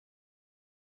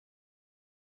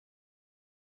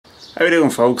How are you doing,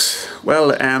 folks?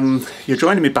 Well, you're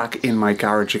joining me back in my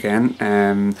garage again,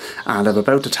 and I'm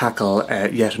about to tackle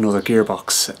yet another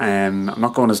gearbox. I'm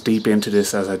not going as deep into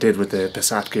this as I did with the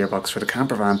Passat gearbox for the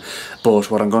camper van,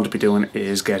 but what I'm going to be doing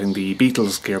is getting the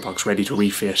BEETLE's gearbox ready to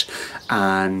refit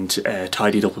and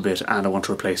tidied up a bit, and I want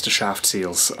to replace the shaft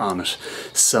seals on it.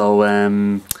 So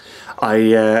I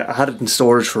had it in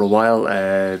storage for a while.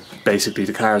 Basically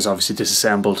the car is obviously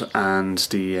disassembled, and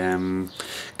the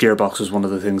gearbox was one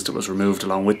of the things that was removed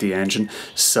along with the engine.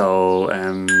 So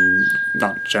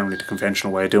not generally the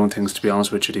conventional way of doing things, to be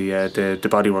honest with you. The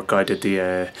bodywork guy did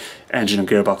the engine and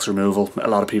gearbox removal. A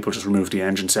lot of people just remove the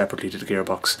engine separately to the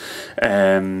gearbox,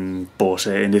 but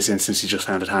in this instance he just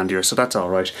found it handier, so that's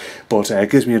alright. But it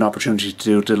gives me an opportunity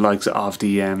to do the likes of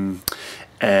the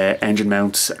engine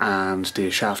mounts and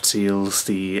the shaft seals,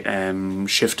 the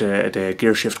the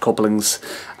gear shift couplings,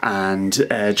 and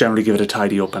generally give it a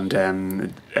tidy up and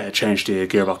change the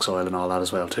gearbox oil and all that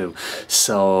as well too.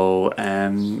 So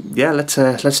yeah,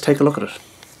 let's take a look at it.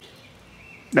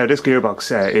 Now this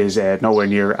gearbox is nowhere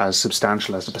near as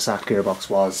substantial as the Passat gearbox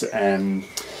was.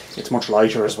 It's much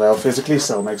lighter as well physically,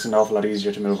 so it makes it an awful lot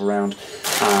easier to move around,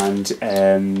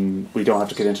 and we don't have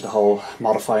to get into the whole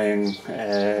modifying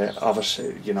of it.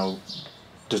 You know,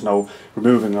 there's no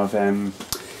removing of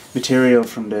material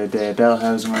from the bell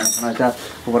housing or anything like that.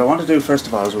 But what I want to do first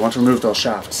of all is we want to remove those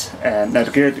shafts. Now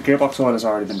the gearbox oil has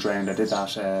already been drained. I did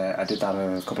that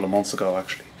a couple of months ago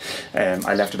actually.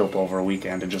 I left it up over a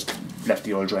weekend and just left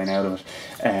the oil drain out of it.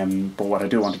 But what I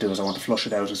do want to do is I want to flush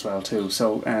it out as well too.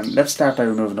 So let's start by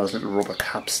removing those little rubber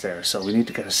caps there. So we need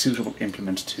to get a suitable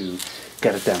implement to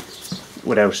get it down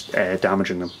without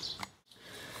damaging them.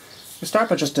 We'll start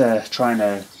by just trying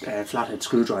a flathead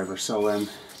screwdriver. So I'm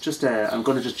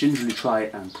going to just gingerly try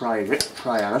and pry at it.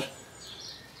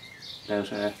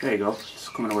 There you go, it's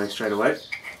coming away straight away.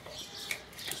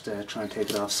 Just try and take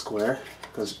it off square,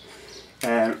 because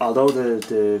although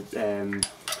the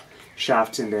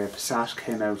shafts in the Passat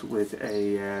came out with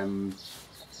a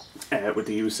with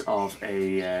the use of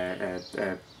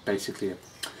basically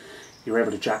you're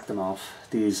able to jack them off.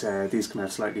 These come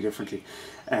out slightly differently.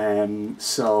 Yeah,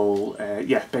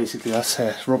 basically that's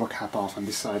a rubber cap off on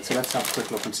this side. So let's have a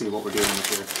quick look and see what we're dealing with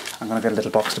here. I'm going to get a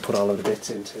little box to put all of the bits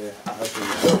into.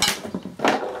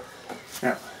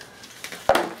 Now,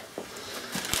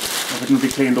 everything will be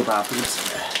cleaned up afterwards.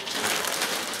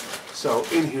 So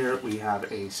in here we have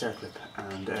a circlip,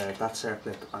 and that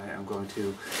circlip I am going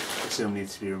to assume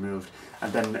needs to be removed.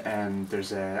 And then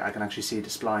I can actually see the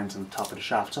splines on the top of the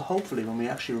shaft. So hopefully when we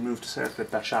actually remove the circlip,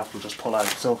 that shaft will just pull out.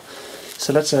 So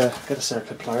let's get a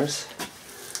circlip pliers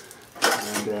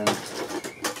and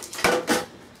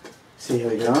see how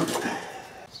we get on.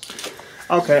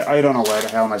 Okay, I don't know where the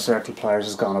hell my circlip pliers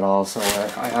has gone at all. So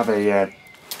I have a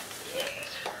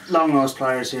long nose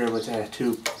pliers here with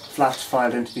two flaps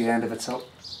filed into the end of it, so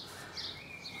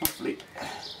hopefully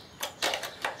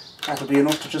that'll be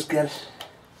enough to just get it.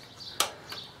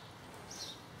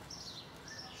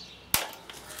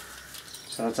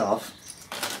 So that's off.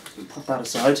 We'll put that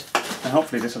aside, and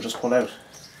hopefully this will just pull out.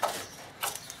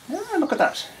 Yeah, look at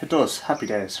that, it does. Happy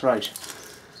days. Right,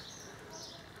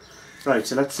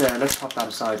 so let's put that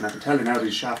aside, and I can tell you now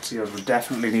these shaft seals are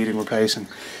definitely needing replacing.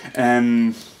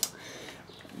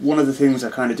 One of the things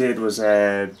I kind of did was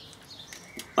I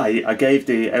gave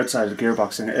the outside of the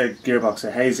gearbox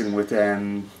a hazing with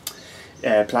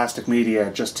plastic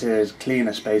media just to clean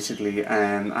it basically,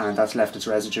 and that's left its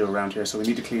residue around here, so we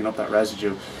need to clean up that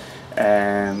residue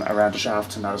around the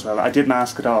shafts and that as well. I did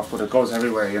mask it off, but it goes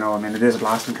everywhere, you know. I mean, it is a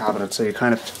blasting cabinet, so you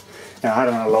kind of, you know, I had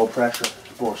it on a low pressure,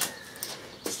 but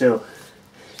still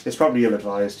it's probably ill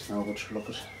advised, you know. But look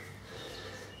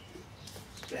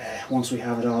at once we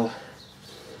have it all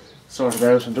sorted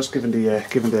out, I'm just giving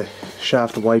the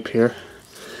shaft a wipe here,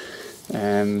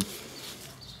 and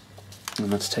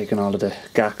that's taking all of the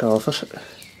gack off it.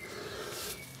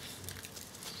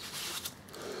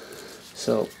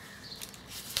 So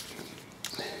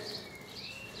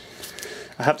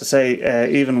I have to say,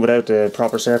 even without the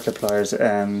proper circlip pliers,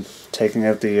 taking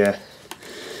out the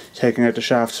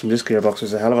shafts from this gearbox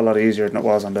was a hell of a lot easier than it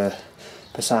was on the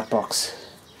Passat box.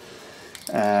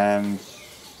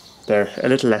 They're a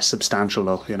little less substantial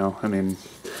though, you know. I mean,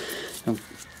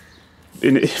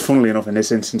 funnily enough, in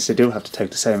this instance they do have to take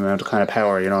the same amount of kind of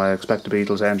power, you know. I expect the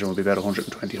Beetle's engine will be about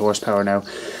 120 horsepower now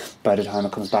by the time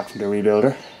it comes back from the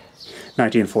rebuilder.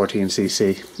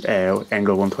 1914cc,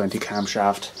 Engel 120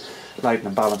 camshaft, light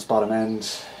and balanced bottom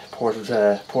end, ported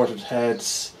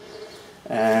heads.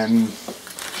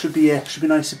 Should be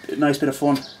nice bit of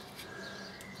fun.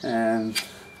 And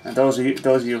those of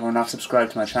you who are not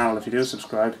subscribed to my channel, if you do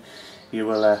subscribe, you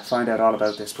will find out all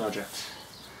about this project.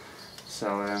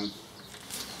 So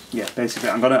yeah, basically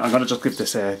I'm gonna just give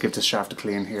this shaft a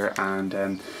clean here, and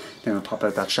then we'll pop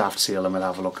out that shaft seal and we'll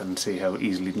have a look and see how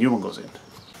easily the new one goes in.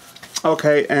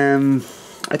 Okay,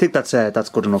 I think that's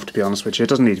good enough, to be honest with you. It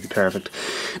doesn't need to be perfect.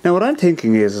 Now, what I'm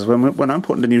thinking is when I'm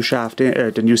putting the new shaft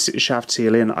in, the new shaft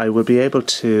seal in, I will be able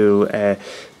to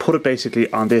put it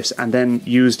basically on this, and then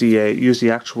use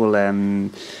the actual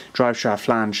drive shaft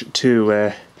flange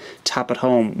to tap it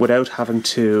home without having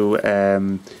to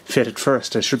fit it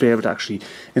first. I should be able to actually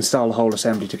install the whole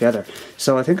assembly together.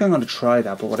 So I think I'm going to try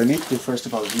that. But what I need to do first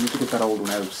of all is I need to get that old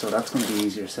one out. So that's going to be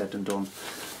easier said than done.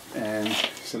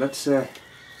 So let's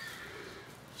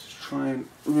try and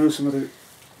remove some of the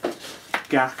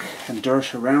gack and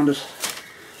dirt around it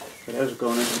without it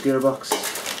going into the gearbox.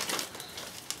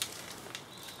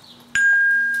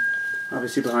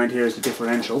 Obviously behind here is the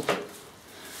differential,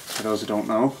 for those who don't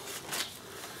know.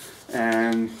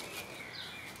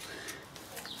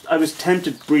 I was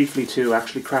tempted briefly to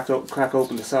actually crack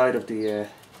open the side of the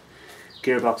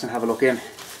gearbox and have a look in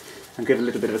and give it a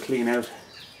little bit of a clean out.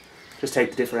 Just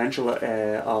take the differential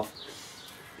off.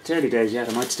 It's early days yet,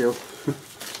 I might still.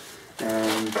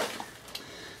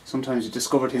 Sometimes you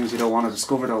discover things you don't want to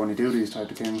discover though when you do these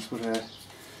type of things, but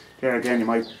there again you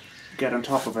might get on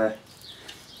top of a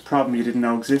problem you didn't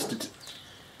know existed,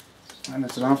 and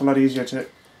it's an awful lot easier to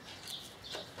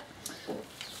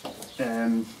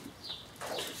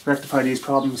rectify these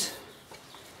problems.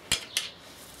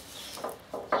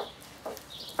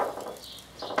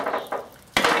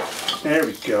 There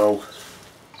we go.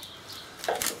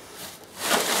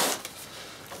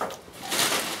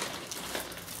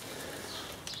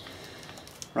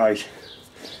 Right,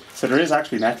 so there is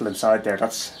actually metal inside there.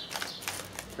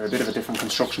 They're a bit of a different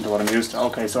construction to what I'm used to.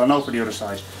 Okay, so I know for the other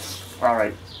side.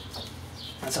 Alright,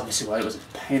 that's obviously why it was a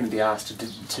pain in the ass to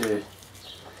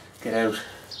get out.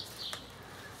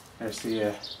 There's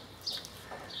the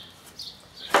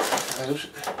out.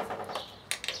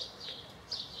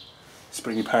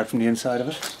 Springy part from the inside of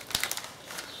it.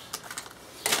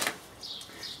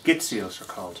 Git seals are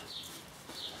called.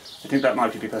 I think that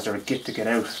might be because they're a git to get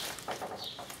out.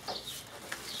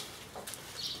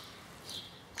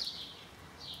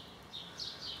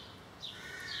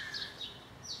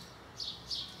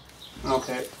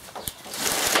 Okay.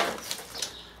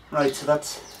 Right, so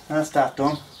that's that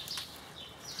done.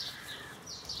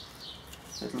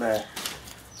 Little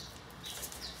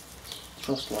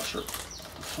thrust washer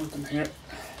or something here.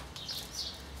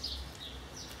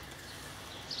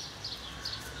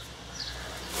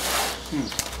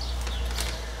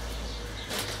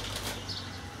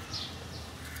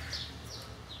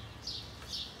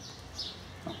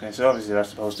 Okay, so obviously that's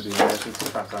supposed to be there, so it's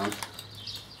the background.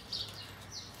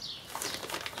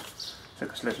 It's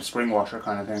like a little spring washer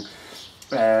kind of thing.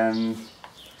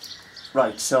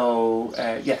 Right, so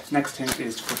yeah, next thing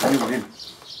is to put the new one in.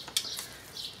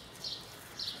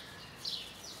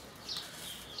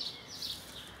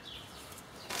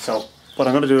 So what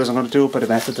I'm going to do is I'm going to do it by the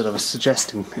method that I was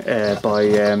suggesting,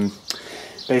 by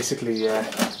basically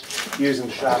using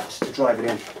the shaft to drive it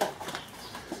in.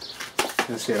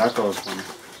 Let's see how that goes.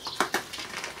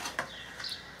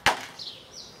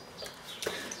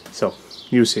 So,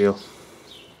 new seal.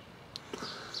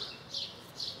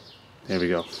 There we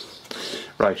go.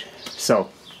 Right, so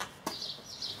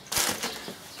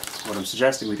what I'm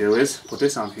suggesting we do is put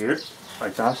this on here,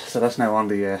 like that. So that's now on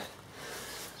the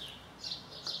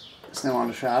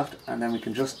shaft, and then we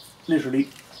can just literally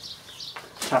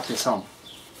tap this home.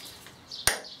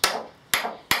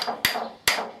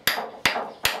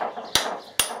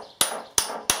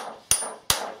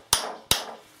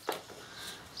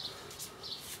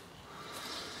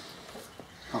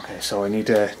 Okay, so I need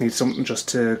something just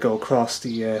to go across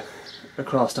the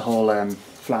whole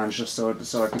flange, just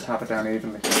so I can tap it down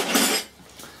evenly. This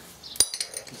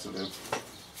will do.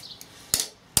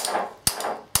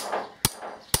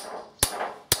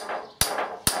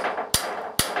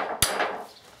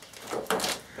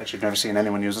 Bet you've never seen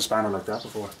anyone use a spanner like that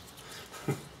before.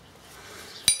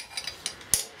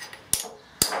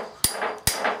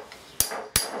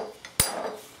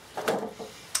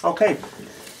 Okay,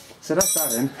 so that's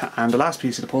that in, and the last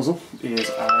piece of the puzzle is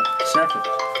our circuit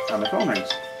and the phone rings.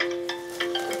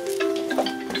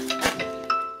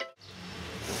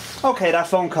 Okay, that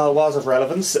phone call was of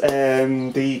relevance.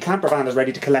 The camper van is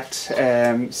ready to collect,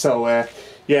 yeah,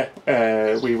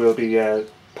 we will be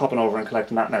popping over and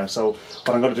collecting that now. So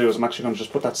what I'm going to do is I'm actually going to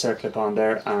just put that circlip on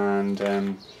there, and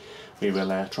we will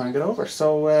try and get over.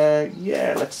 So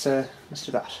yeah, let's do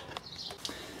that.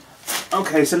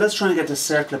 Okay, so let's try and get the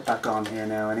circlip back on here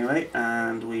now anyway,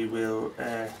 and we will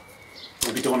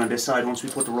will be done on this side once we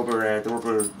put the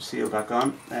rubber seal back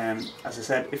on. As I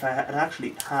said, if I had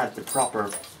actually had the proper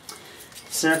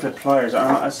circlip pliers, as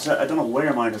I said, I don't know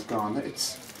where mine has gone.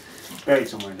 It's buried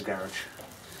somewhere in the garage.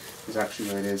 Is actually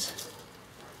where it is.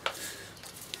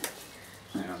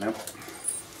 I don't know.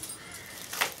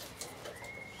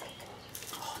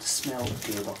 Oh, the smell of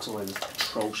gearbox oil is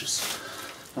atrocious.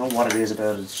 I don't know what it is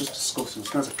about it. It's just disgusting. It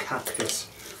smells like cat piss.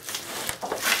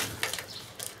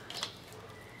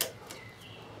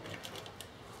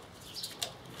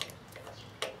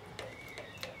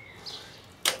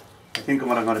 I think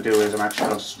what I'm going to do is I'm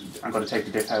going to take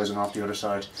the diff housing off the other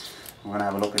side. I'm going to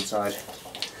have a look inside,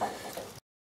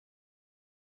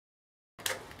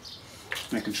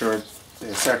 making sure the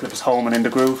circlip is home and in the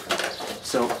groove.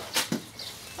 So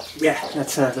yeah,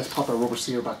 let's pop our rubber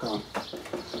seal back on.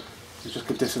 Let's just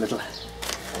give this a little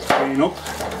clean up.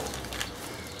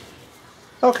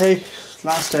 Okay,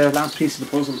 last piece of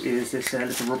the puzzle is this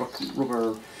little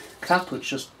rubber cap, which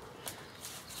just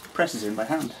presses in by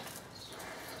hand.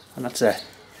 And that's the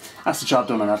job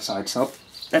done on that side. So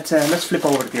let's flip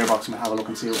over the gearbox and have a look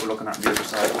and see what we're looking at on the other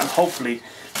side. And hopefully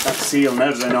that seal,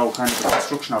 now that I know kind of the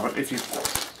construction of it, if you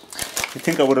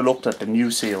think I would have looked at the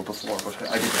new seal before, but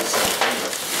I didn't.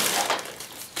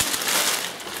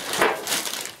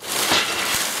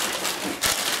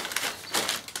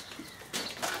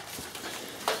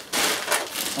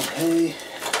 Okay.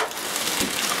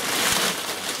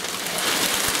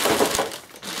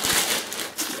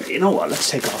 You know what? Let's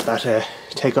take off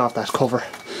that cover.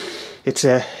 It's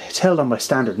held on by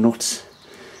standard nuts.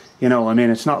 You know, I mean,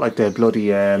 it's not like the bloody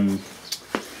Passat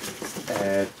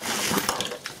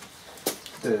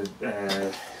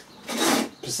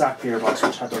gearbox,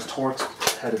 which had those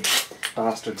torque-headed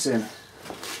bastards in.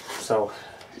 So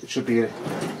it should be a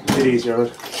bit easier. I'll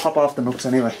pop off the nuts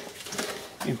anyway.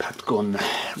 Impact gun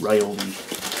Ryobi,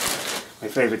 my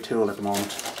favourite tool at the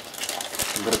moment.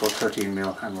 I'm going to go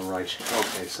 13mm and we're right.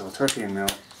 Okay, so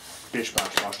 13mm dish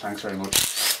batch wash, thanks very much.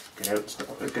 Get out and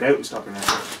stop your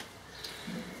mouth.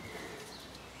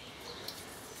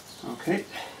 Okay.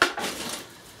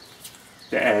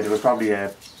 There was probably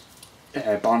a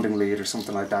bonding lead or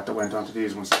something like that went onto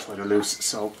these ones, that's why they're loose.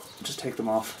 So I'll just take them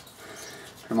off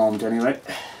for the moment anyway.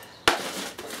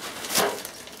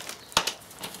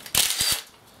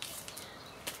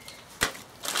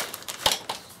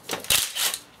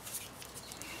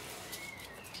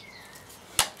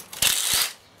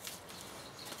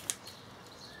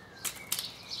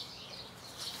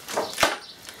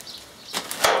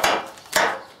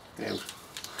 Out.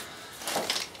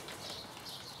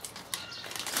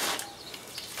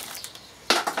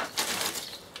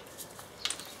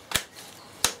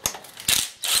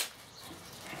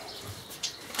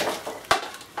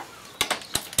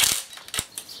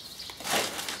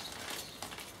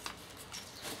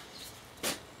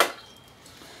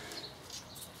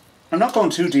 I'm not going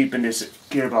too deep in this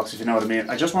gearbox, if you know what I mean.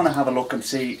 I just want to have a look and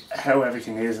see how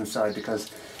everything is inside, because,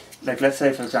 like, let's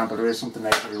say for example there is something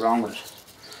actually wrong with it.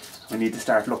 We need to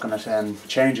start looking at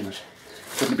changing it.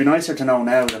 So it'd be nicer to know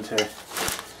now than to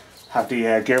have the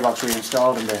gearbox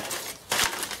reinstalled in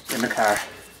the car.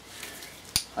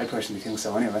 I personally think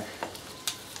so anyway.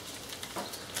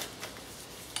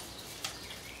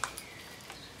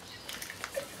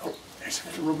 Oh, there's a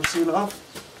little rubber seal off.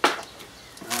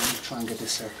 And try and get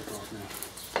this circuit off now.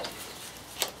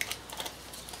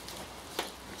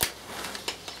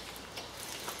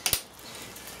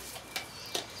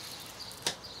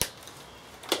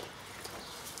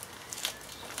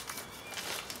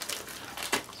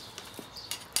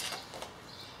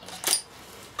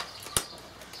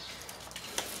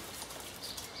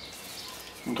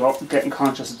 I'm getting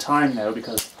conscious of time now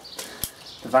because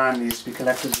the van needs to be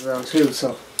collected as well too,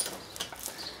 so,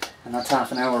 and that's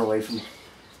half an hour away from me.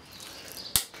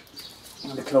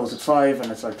 And they close at 5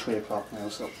 and it's like 3 o'clock now,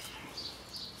 so.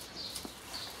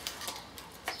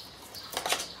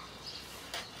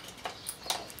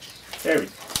 There we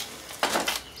go.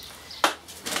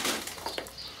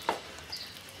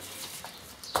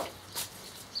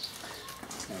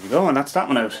 There we go, and that's that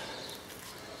one out.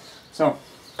 So.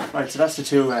 Right, so that's the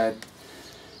two, oh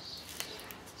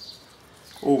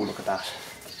look at that.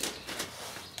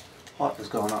 What is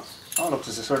going on? Oh look,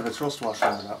 there's a sort of a thrust washer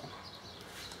under that one.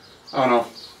 Oh no,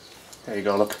 there you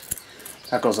go, look.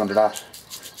 That goes under that.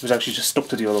 It was actually just stuck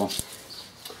to the other one.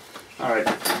 Alright,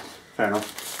 fair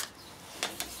enough.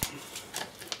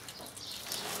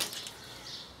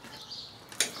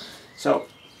 So,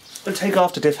 we'll take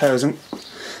off the diff housing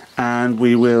and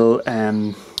we will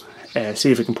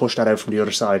see if we can push that out from the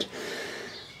other side.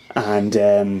 And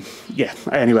yeah,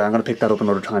 anyway, I'm going to pick that up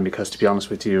another time because, to be honest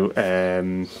with you,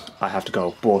 I have to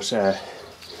go. But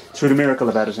through the miracle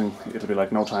of editing, it'll be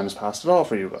like no time has passed at all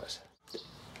for you guys.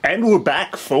 And we're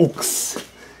back, folks.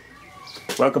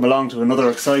 Welcome along to another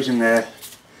exciting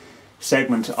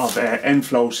segment of end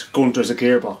float Gunter's a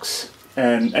gearbox.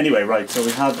 Anyway, right, so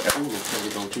we have, oh, there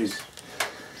we go, jeez,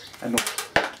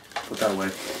 enough, put that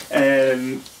away.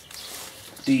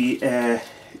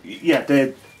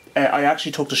 I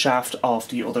actually took the shaft off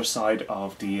the other side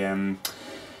of the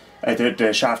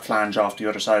shaft flange off the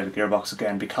other side of the gearbox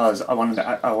again, because I want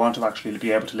to actually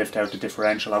be able to lift out the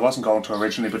differential. I wasn't going to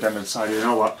originally, but then I decided, you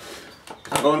know what,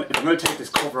 if I'm going to take this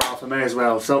cover off, I may as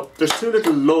well. So there's two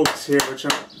little lugs here which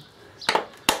I'm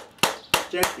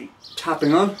gently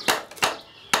tapping on.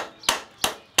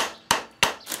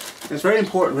 It's very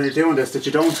important when you're doing this that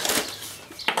you don't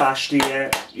bash the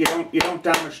you don't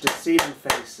damage the sealing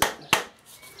face,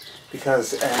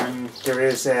 because there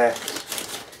is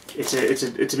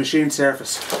it's a machine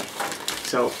surface.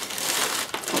 So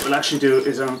what we'll actually do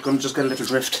is I'm going to just get a little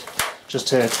drift just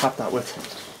to tap that with.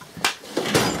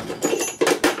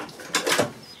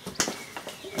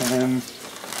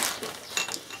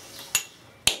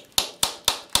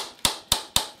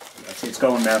 See, it's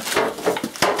going now.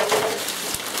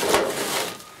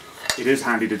 It is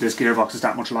handy that this gearbox is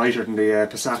that much lighter than the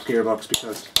Passat gearbox,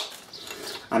 because,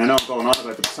 and I know I'm going on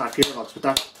about the Passat gearbox, but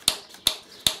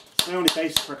that's my only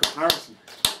basis for comparison.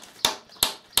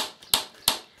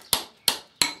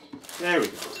 There we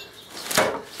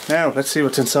go. Now let's see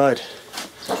what's inside.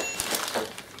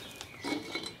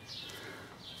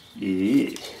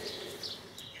 Yeah.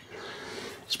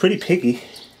 It's pretty piggy,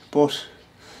 but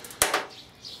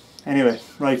anyway,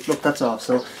 right, look, that's off,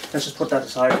 so let's just put that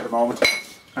aside for the moment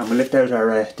and we'll lift out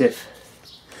our diff.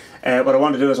 What I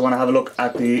want to do is I want to have a look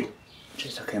at the,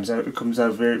 jeez, that comes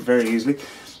out very, very easily.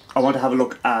 I want to have a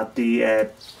look at the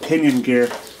pinion gear.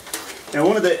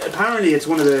 Now apparently it's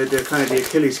one of the kind of the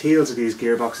Achilles heels of these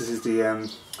gearboxes is the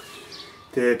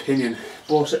pinion,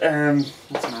 but it's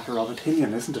a matter of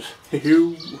opinion, isn't it?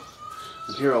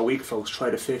 I'm here all week, folks, try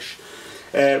to fish.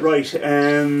 Right,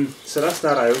 so that's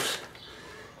that out.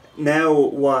 Now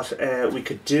what we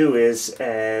could do is,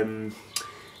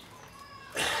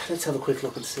 let's have a quick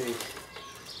look and see.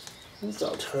 It's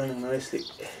all turning nicely.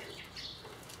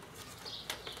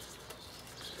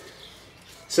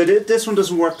 So this one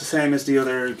doesn't work the same as the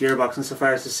other gearbox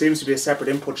insofar as there seems to be a separate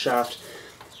input shaft,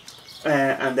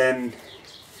 and then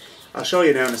I'll show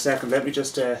you now in a second. Let me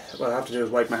just, what I have to do is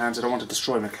wipe my hands. I don't want to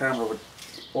destroy my camera with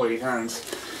oily hands.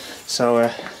 So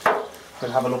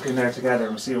we'll have a look in there together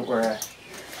and see what we're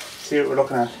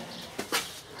looking at.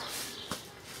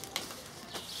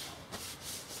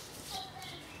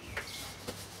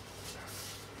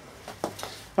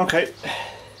 Okay,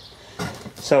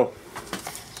 so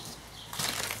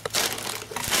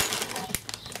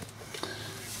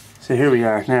here we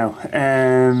are now.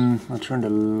 I'll turn the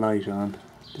light on.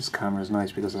 This camera is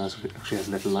nice because it actually has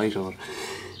a little light on,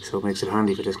 so it makes it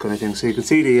handy for this kind of thing. So you can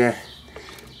see the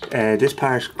this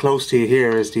part close to you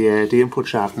here is the input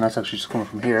shaft, and that's actually just coming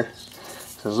from here.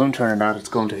 So as I'm turning that, it's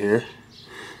going to here,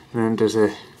 and then there's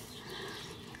a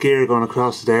gear going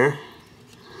across there,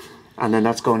 and then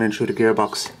that's going in through the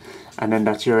gearbox, and then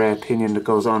that's your pinion that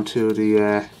goes onto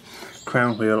the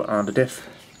crown wheel on the diff,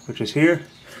 which is here,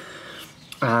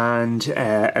 and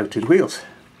out to the wheels.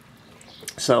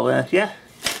 So yeah,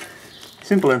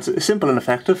 simple and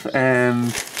effective.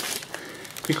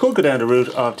 We could go down the route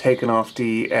of taking off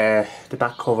the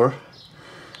back cover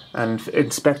and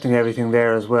inspecting everything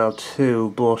there as well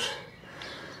too, but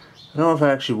I don't know if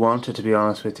I actually want it, to be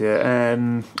honest with you.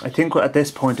 I think at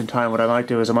this point in time what I might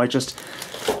do is I might just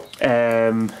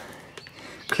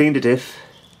clean the diff.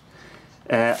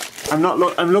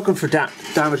 I'm looking for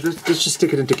damage. Let's just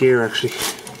stick it into gear actually.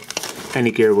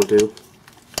 Any gear will do.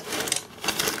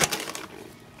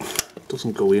 It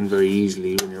doesn't go in very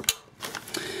easily when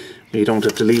you don't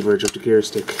have to leverage up the gear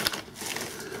stick.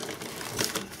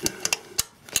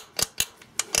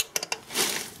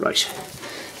 Right.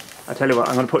 I tell you what,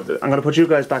 I'm gonna put you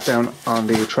guys back down on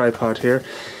the tripod here.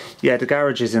 Yeah, the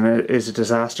garage is a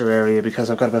disaster area because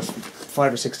I've got about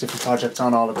 5 or 6 different projects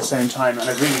on all at the same time, and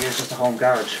it really is just a home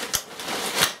garage.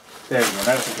 There we go,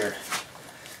 that's the gear.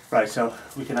 Right, so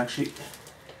we can actually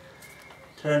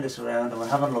turn this around and we'll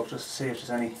have a look just to see if there's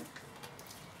any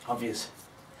obvious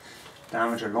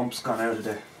damage or lumps gone out of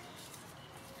the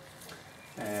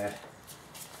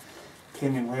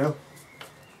pinion wheel.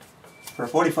 For a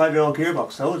 45-year-old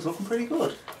gearbox, so it's looking pretty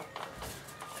good.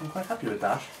 I'm quite happy with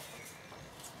that.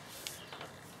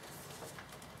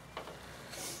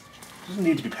 Doesn't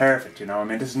need to be perfect, you know. I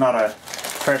mean, this is not a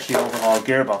freshly overhauled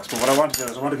gearbox. But what I want to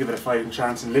do is I want to give it a fighting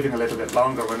chance and living a little bit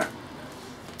longer when it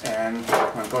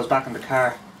goes back in the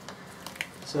car.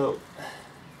 So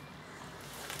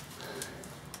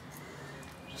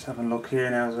just having a look here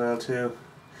now as well too.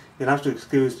 You'll have to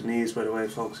excuse the knees, by the way,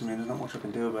 folks. I mean, there's not much I can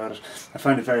do about it. I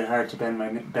find it very hard to bend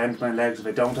my legs if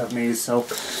I don't have knees, so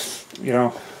you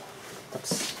know,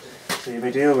 so you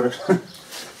may deal with it.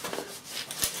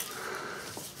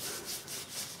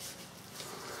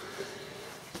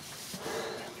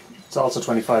 It's also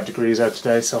 25 degrees out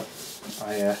today, so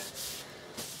I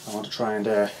want to try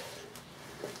and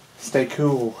stay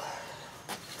cool.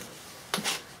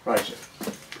 Right,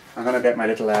 I'm going to get my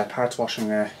little parts washing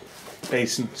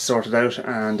basin sorted out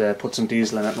and put some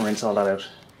diesel in it and rinse all that out.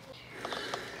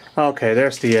 Okay,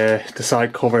 there's the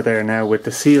side cover there now with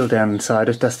the seal down inside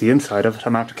it. That's the inside of it.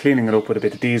 I'm after cleaning it up with a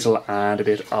bit of diesel and a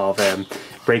bit of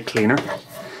brake cleaner.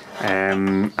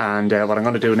 And what I'm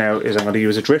going to do now is I'm going to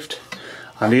use a drift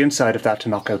on the inside of that to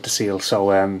knock out the seal,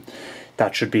 so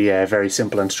that should be very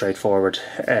simple and straightforward.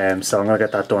 So I'm going to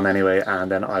get that done anyway, and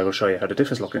then I will show you how the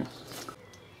diff is looking.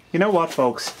 You know what,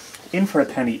 folks? In for a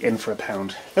penny, in for a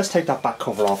pound. Let's take that back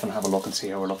cover off and have a look and see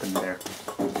how we're looking there.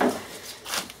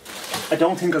 I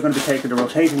don't think I'm going to be taking the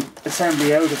rotating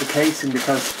assembly out of the casing,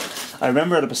 because I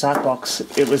remember at a Passat box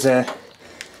it was a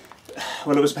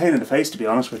pain in the face, to be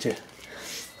honest with you.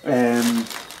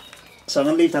 So I'm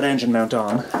going to leave that engine mount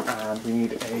on, and we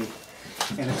need an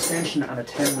extension and a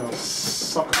 10mm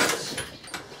socket.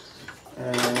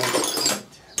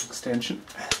 Extension.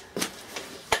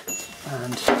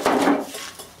 And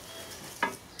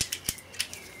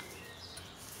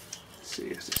let's see,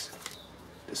 is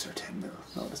this or 10mm?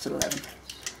 No, that's an 11.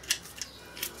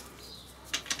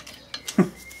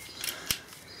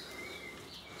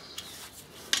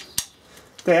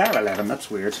 They are 11, that's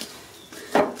weird.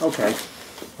 Okay.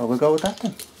 Well, we'll go with that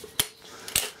then.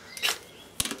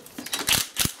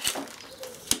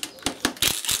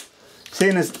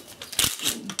 Seeing as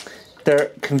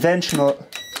they're conventional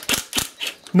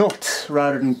nuts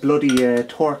rather than bloody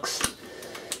Torx,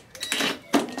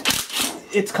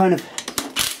 it's kind of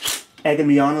egging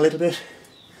me on a little bit.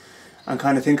 I'm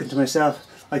kind of thinking to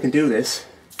myself, I can do this.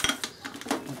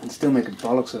 I can still make a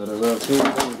bollocks of it as well too.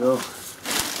 There we go.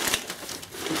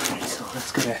 Right, so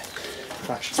let's get a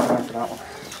ratchet spanner for that one.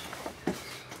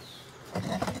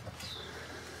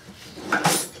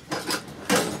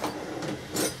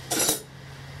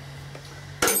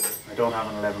 I don't have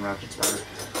an 11 ratchet spanner.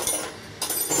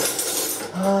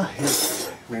 Here's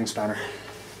a ring spanner.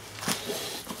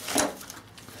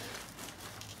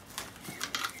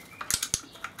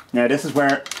 Now this is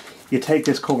where you take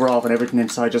this cover off and everything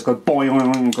inside just goes boing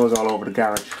and goes all over the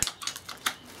garage.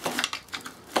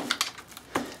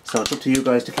 So it's up to you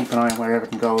guys to keep an eye on where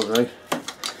everything goes, right?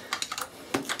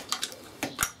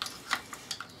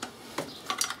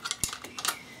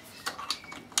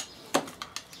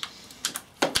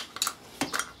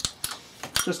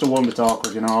 Just the one that's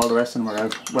awkward, you know, all the rest of them are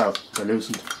out, well, they're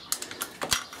loosened.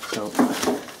 So,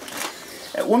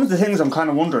 one of the things I'm kind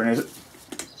of wondering is,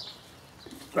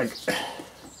 like,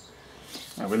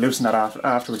 we'll loosen that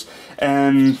afterwards.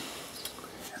 Actually,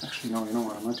 no, you know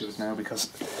what, I might do it now, because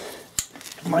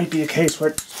it might be a case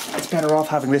where it's better off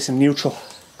having this in neutral.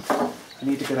 I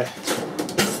need to get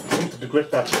something to grip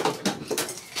that,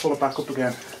 pull it back up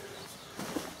again.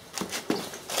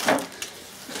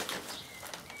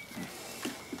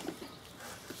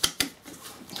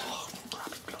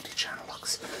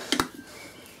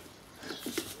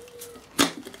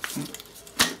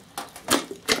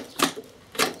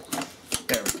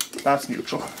 That's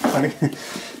neutral. Trying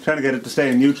to get it to stay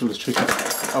in neutral is tricky.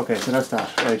 Okay, so that's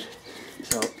that, right.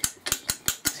 So,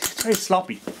 it's very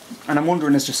sloppy. And I'm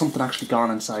wondering, is there something actually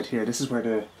gone inside here? This is where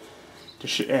the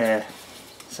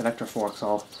selector forks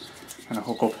all kind of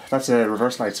hook up. That's a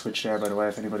reverse light switch there, by the way,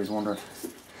 if anybody's wondering.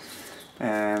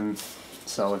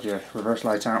 So if your reverse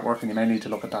lights aren't working, you may need to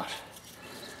look at that.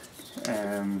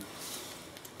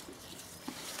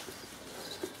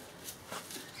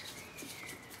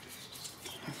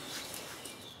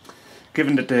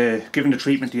 Given the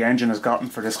treatment the engine has gotten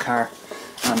for this car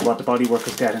and what the bodywork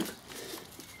is getting,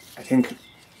 I think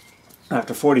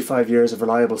after 45 years of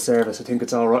reliable service, I think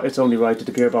it's only right that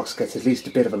the gearbox gets at least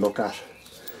a bit of a look at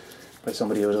by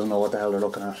somebody who doesn't know what the hell they're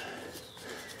looking at,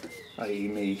 i.e.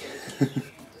 me.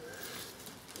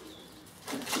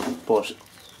 But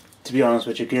to be honest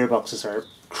with you, gearboxes are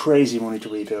crazy money to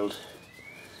rebuild.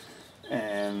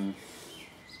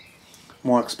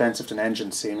 More expensive than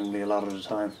engines seemingly a lot of the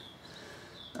time.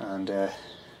 And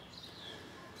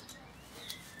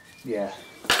yeah.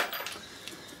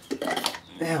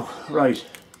 Now, right.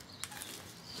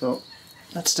 So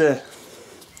That's the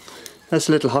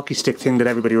little hockey stick thing that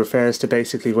everybody refers to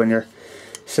basically when you're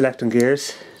selecting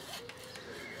gears.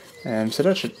 So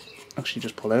that should actually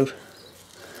just pull out.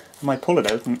 I might pull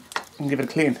it out and give it a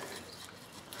clean.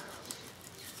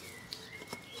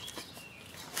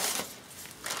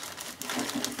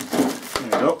 There we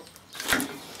go.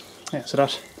 Yeah, so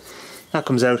that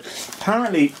comes out.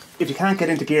 Apparently, if you can't get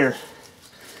into gear,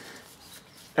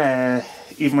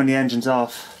 even when the engine's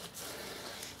off,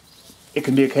 it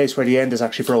can be a case where the end is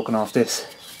actually broken off this.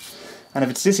 And if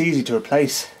it's this easy to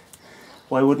replace,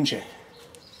 why wouldn't you?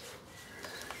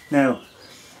 Now,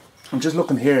 I'm just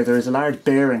looking here, there is a large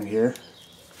bearing here,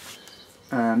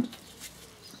 and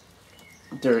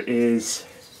there is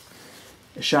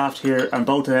a shaft here, and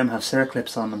both of them have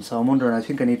circlips on them, so I'm wondering, I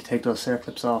think I need to take those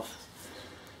circlips off.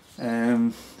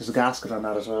 There's a gasket on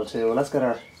that as well too. Well, let's get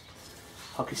our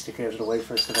hockey stick out of the way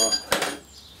first of all.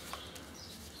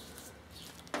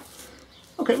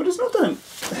 Okay, but there's nothing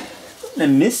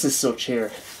amiss as such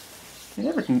here. You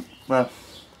never can, well,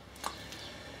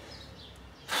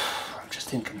 I'm just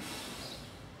thinking,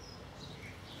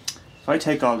 if I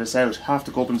take all this out, half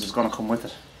the gubbins is going to come with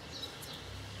it.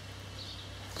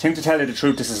 I think, to tell you the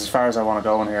truth, this is as far as I want to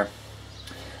go in here.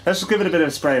 Let's just give it a bit of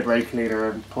a spray of brake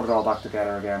cleaner and put it all back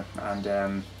together again. And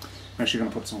I'm actually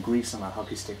going to put some grease on that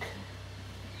hockey stick.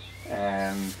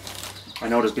 I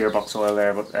know there's gearbox oil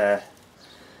there, but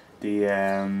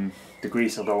the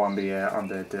grease will go on the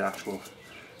actual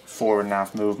forward and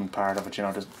aft movement part of it. You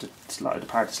know, the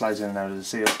part that slides in and out of the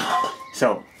seal.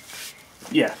 So,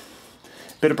 yeah,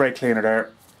 bit of brake cleaner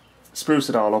there, spruce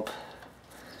it all up,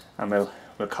 and we'll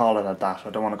call it at that. I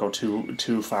don't want to go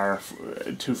too far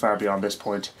beyond this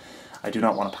point. I do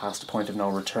not want to pass the point of no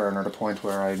return, or the point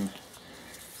where I'm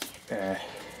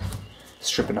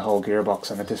stripping the whole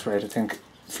gearbox, and at this rate I think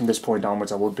from this point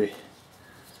onwards I would be.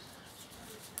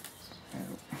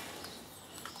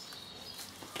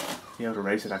 The outer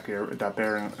race of that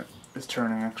bearing is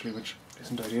turning actually, which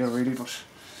isn't ideal really, but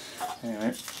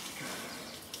anyway.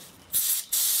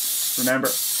 Remember,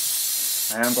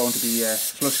 I am going to be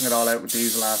flushing it all out with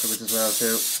diesel afterwards as well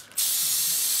too.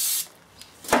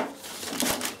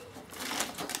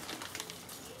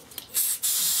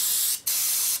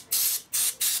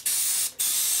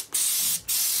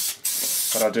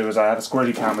 What I'll do is I have a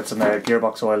squirty can with some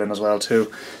gearbox oil in as well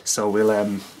too, so we'll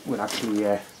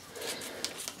actually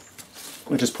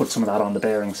we'll just put some of that on the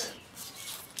bearings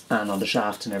and on the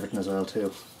shaft and everything as well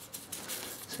too.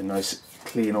 So nice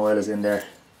clean oil is in there.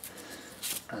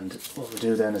 And what we'll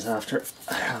do then is, after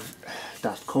I have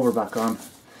that cover back on,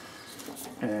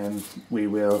 we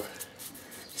will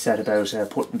set about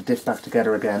putting the diff back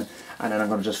together again, and then I'm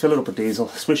going to just fill it up with diesel,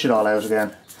 swish it all out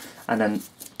again, and then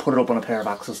put it up on a pair of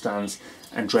axle stands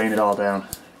and drain it all down.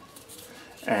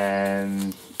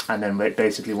 And then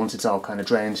basically once it's all kind of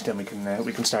drained, then we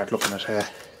can start looking at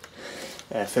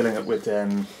filling it with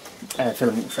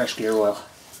fresh gear oil.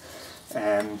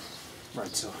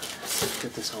 Right, so let's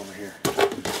get this over here.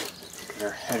 Get our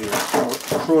heavy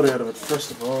crud out of it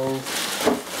first of all.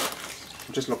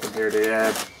 I'm just looking here,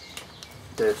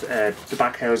 the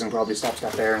back housing probably stops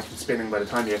that bearing from spinning by the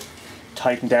time you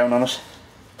tighten down on it.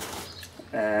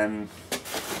 As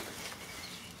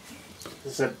I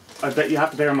said, I bet you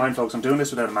have to bear in mind, folks, I'm doing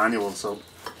this without a manual, so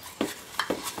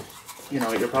you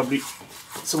know, you're probably,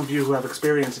 some of you who have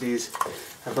experience of these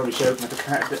are probably shouting at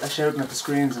the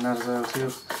screens and that as well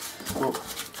too. Well,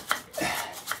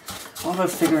 what about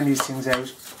figuring these things out? And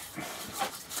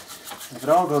if it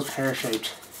all goes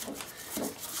pear-shaped,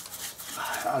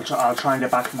 I'll try and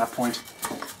get back from that point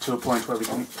to a point where we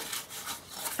can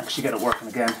actually get it working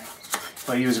again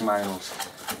by using manuals.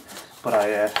 But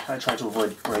I try to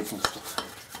avoid breaking stuff.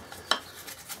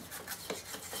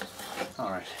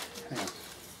 Alright, anyway.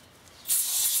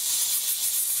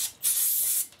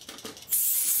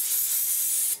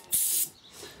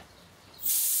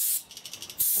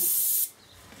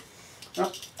 Oh,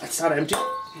 it's that empty.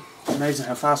 It's amazing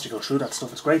how fast you go through that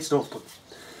stuff. It's great stuff, but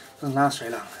it doesn't last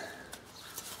very long.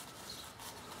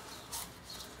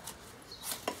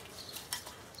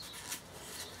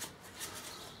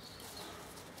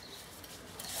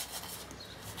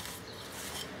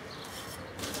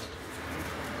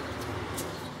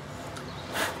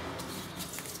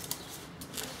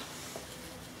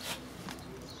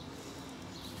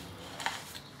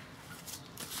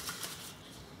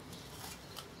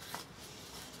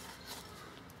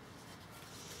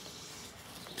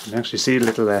 You can actually see a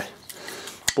little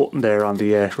button there on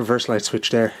the reverse light switch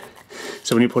there.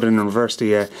 So when you put it in reverse,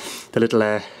 the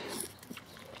little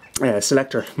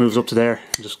selector moves up to there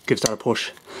and just gives that a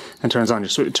push and turns on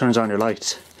your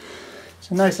lights.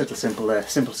 It's a nice little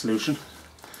simple solution.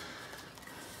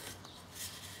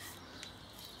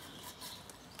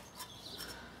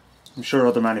 I'm sure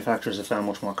other manufacturers have found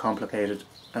much more complicated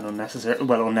and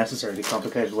unnecessarily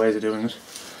complicated ways of doing it.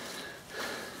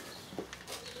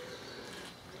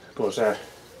 But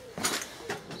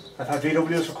I've had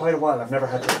VWs for quite a while. I've never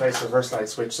had to replace a reverse light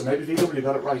switch, so maybe VW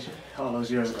got it right all those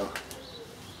years ago.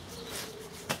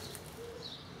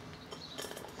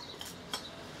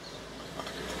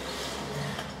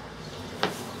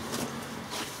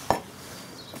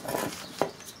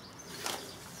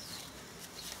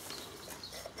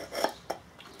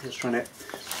 Just trying to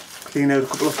clean out a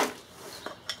couple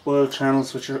of oil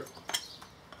channels which are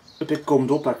a bit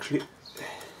gummed up actually.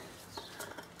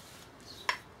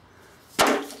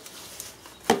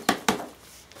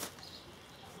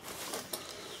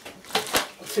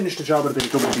 Finished the job with a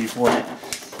bit of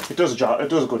WD-40. It does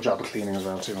a good job of cleaning as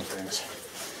well too, in fairness.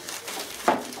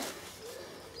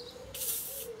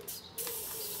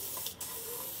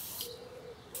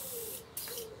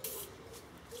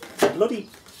 Bloody,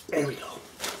 there we go.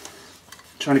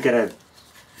 Trying to get a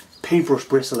paintbrush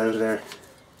bristle out of there.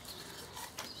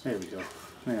 There we go.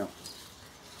 Now,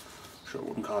 sure it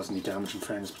wouldn't cause any damage in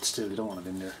fairness, but still you don't want it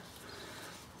in there.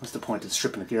 What's the point of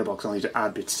stripping a gearbox only to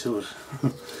add bits to it?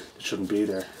 It shouldn't be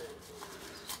there.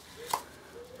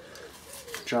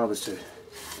 The job is to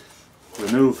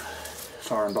remove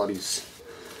foreign bodies,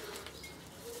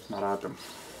 not add them.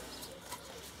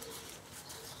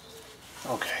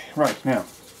 Okay, right now.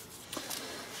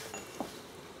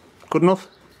 Good enough?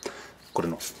 Good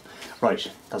enough.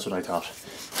 Right, that's what I thought.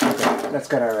 Okay, let's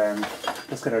get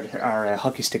our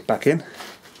hockey stick back in.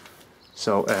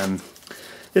 So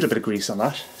little bit of grease on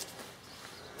that.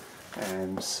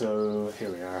 And so here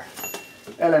we are.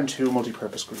 LM2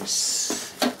 multi-purpose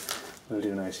grease. Will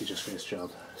do nicely just for this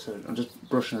job. So I'm just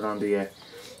brushing it on the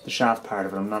shaft part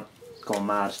of it. I'm not going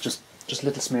mad. Just a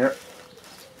little smear.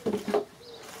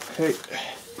 Okay.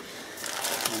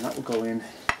 And that will go in.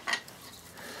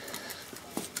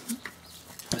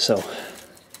 So.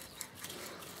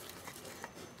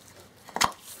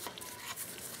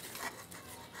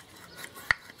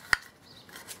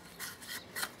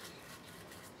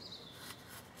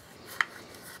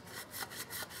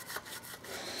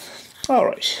 All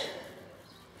right.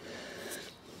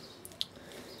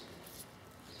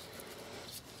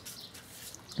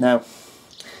 Now,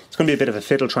 it's going to be a bit of a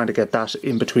fiddle trying to get that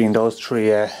in between those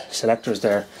three selectors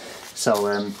there. So,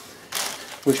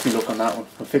 wish me luck on that one.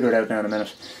 We'll figure it out now in a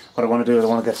minute. What I want to do is I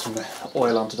want to get some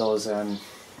oil onto those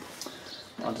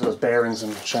bearings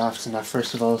and shafts and that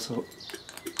first of all. So,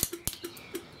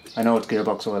 I know it's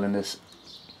gearbox oil in this.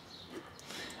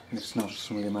 And it's not, it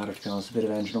doesn't really matter to be honest. A bit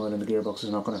of engine oil in the gearbox is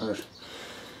not going to hurt.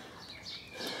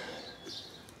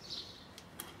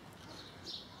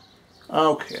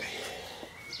 Okay.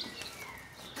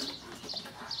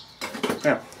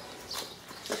 Now,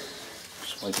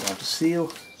 just wipe it off the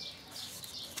seal.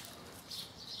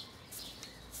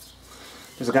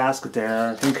 There's a gasket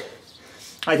there. I think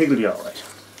it'll be all right.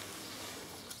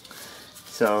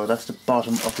 So that's the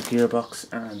bottom of the gearbox,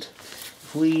 and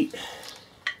if we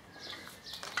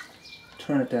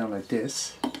turn it down like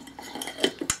this.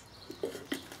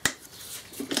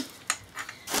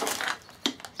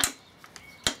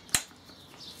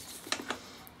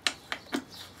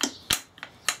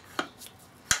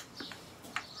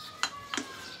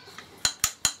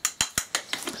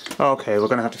 Okay, we're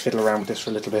going to have to fiddle around with this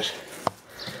for a little bit.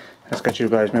 Let's get you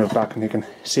guys moved back and you can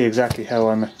see exactly how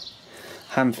I'm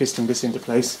ham-fisting this into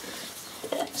place.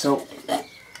 So,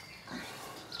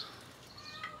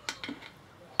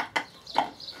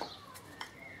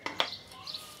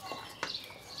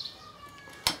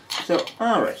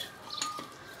 alright.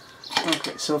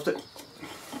 Okay, so if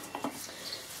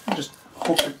I'll just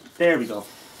hook it, there we go.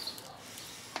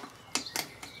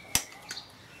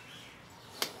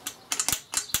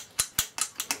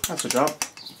 That's the job.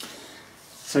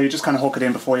 So you just kind of hook it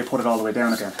in before you put it all the way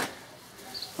down again.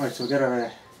 Right, so we'll get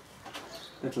our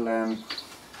little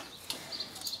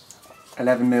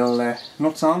 11mm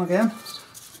nuts on again.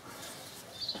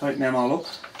 Tighten them all up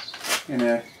in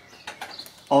a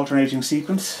alternating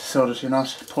sequence so that you're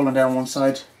not pulling down one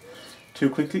side too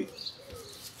quickly.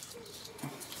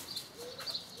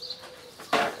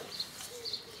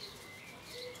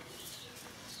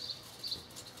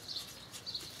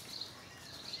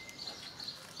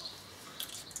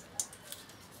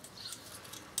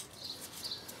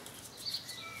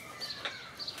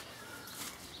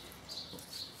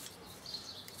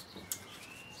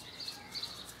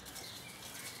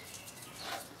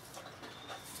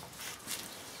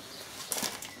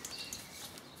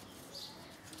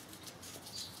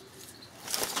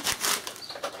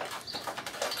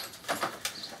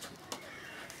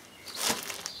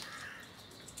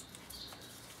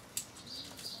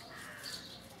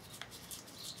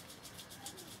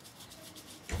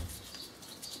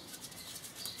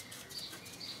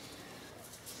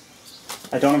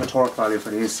 I don't have a torque value for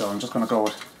these, so I'm just going to go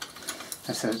with,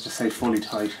 let's just say fully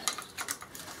tight.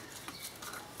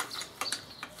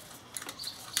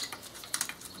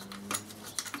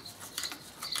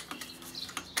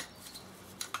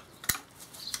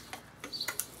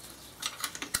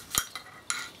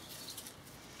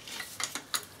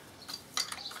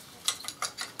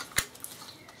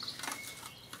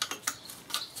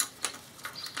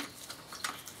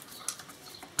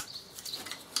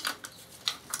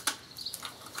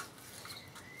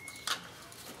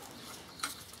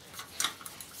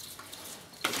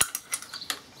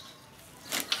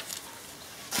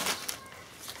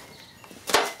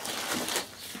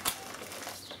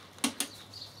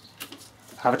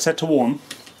 Have it set to 1.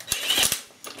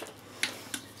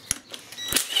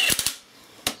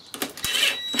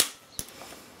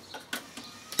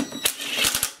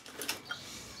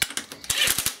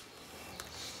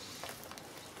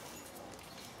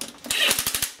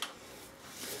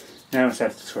 Now it's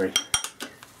set to 3.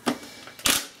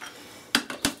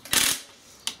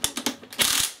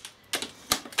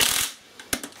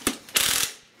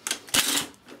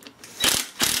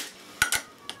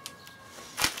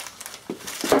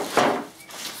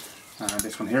 And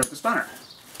this one here is the spanner.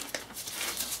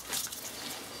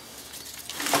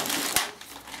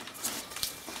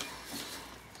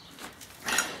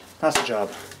 That's the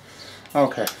job.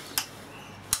 Okay.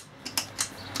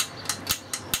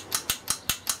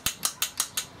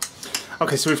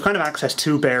 Okay, so we've kind of accessed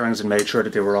 2 bearings and made sure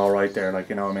that they were all right there, like,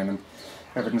 you know what I mean, and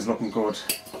everything's looking good.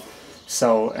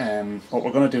 So what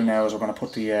we're going to do now is we're going to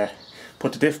put the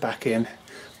diff back in,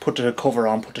 put the cover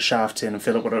on, put the shafts in, and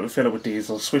fill it with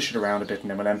diesel, swish it around a bit, and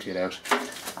then we'll empty it out,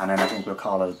 and then I think we'll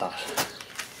call it that.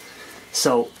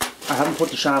 So I haven't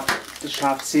put the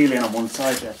shaft seal in on one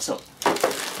side yet, so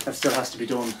that still has to be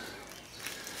done.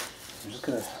 I'm just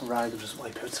going to rag and just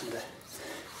wipe out some of the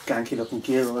ganky looking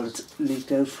gear oil that's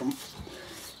leaked out from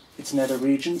its nether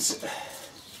regions.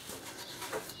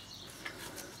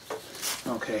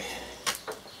 Okay.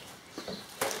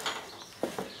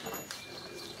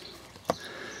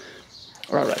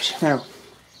 Alright, now,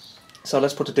 so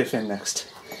let's put the diff in next.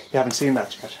 You haven't seen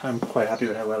that yet. I'm quite happy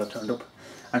with how well it turned up.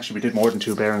 Actually, we did more than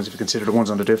 2 bearings if you consider the ones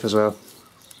on the diff as well.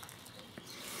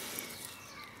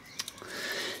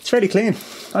 It's fairly clean.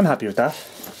 I'm happy with that.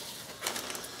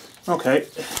 Okay,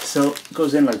 so it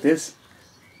goes in like this.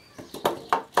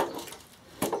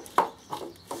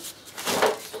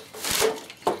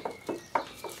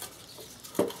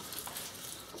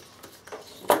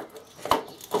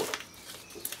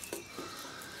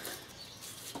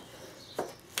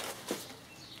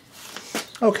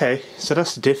 Okay, so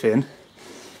that's the diff in.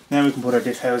 Now we can put our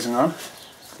diff housing on,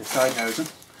 the side housing.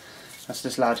 That's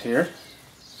this lad here.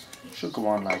 Should go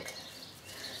on like,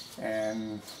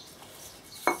 no,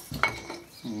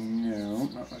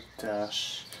 not like that.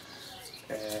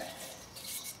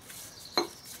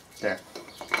 There.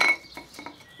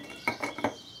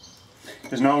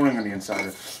 There's no O-ring on the inside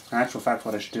of it. In actual fact,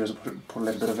 what I should do is put a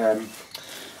little bit of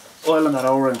oil on that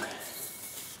O-ring,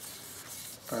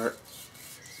 or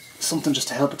something just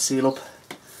to help it seal up.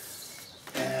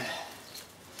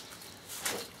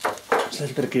 Just a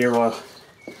little bit of gear oil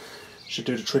should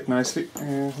do the trick nicely.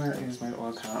 Where is my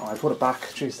oil can? Oh, I put it back.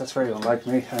 Jeez, that's very unlike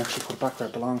me. I actually put it back where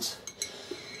it belongs.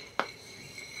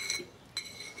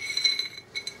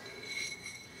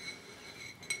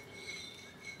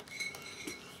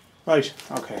 Right,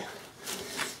 okay.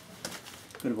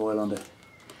 Bit of oil on the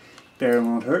bearing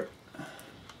won't hurt.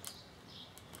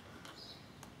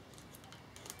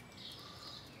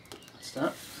 That's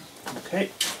that.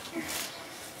 Okay.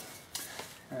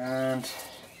 And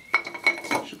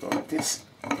it should go like this.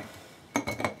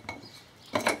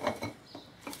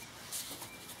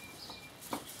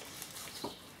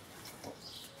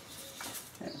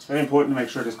 It's very important to make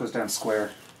sure this goes down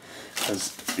square,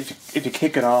 because if you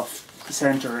kick it off the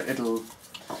centre,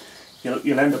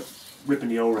 you'll end up ripping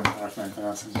the O-ring apart and everything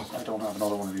else, and I don't have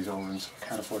another one of these O-rings, so I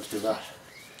can't afford to do that.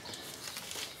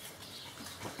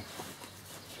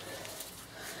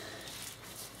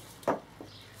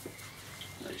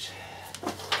 Right.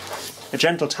 A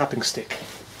gentle tapping stick,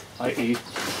 i.e.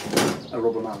 a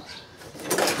rubber mallet.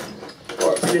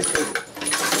 Or in this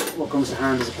case, what comes to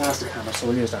hand is a plastic hammer, so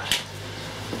we'll use that.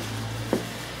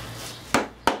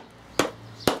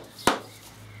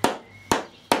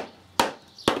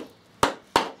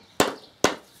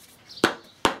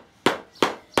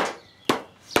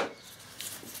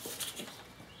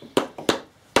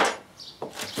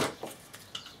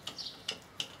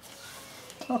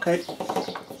 Okay,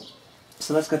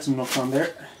 so let's get some nuts on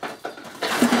there.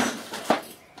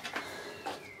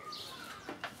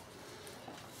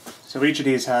 So each of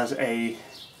these has a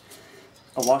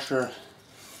washer,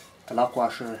 a lock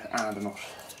washer and a nut.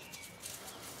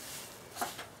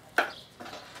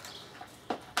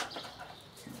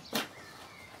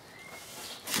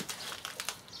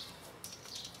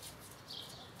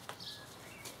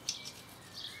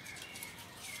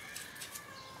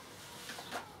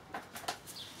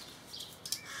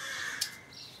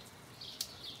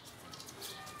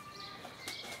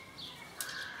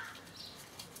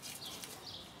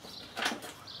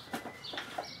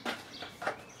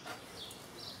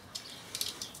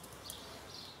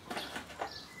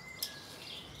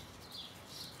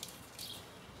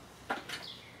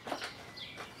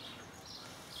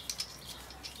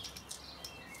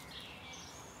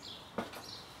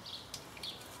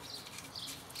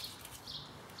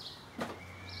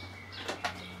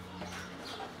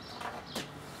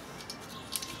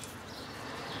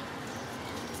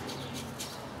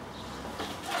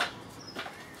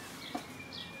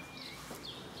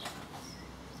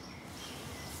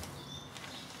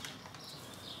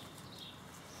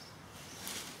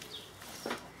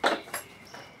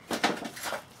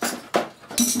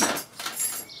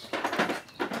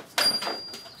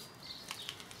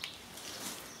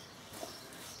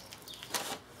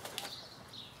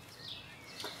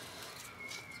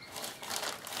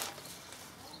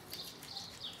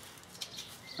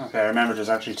 Okay, remember there's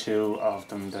actually two of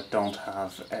them that don't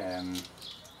have,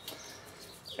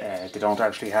 they don't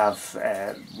actually have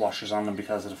washers on them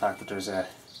because of the fact that there's a,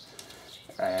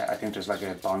 I think there's like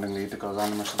a bonding lead that goes on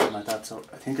them or something like that, so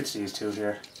I think it's these two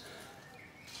here.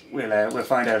 We'll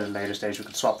find out at a later stage. We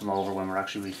can swap them over when we're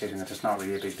actually refitting it. It's not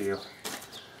really a big deal.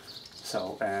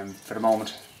 So for the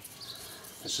moment,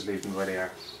 let's just leave them where they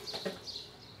are.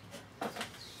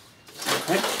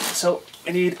 Okay, so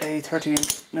I need a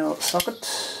 13mm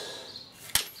socket,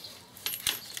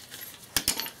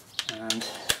 and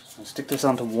I'll stick this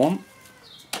onto one.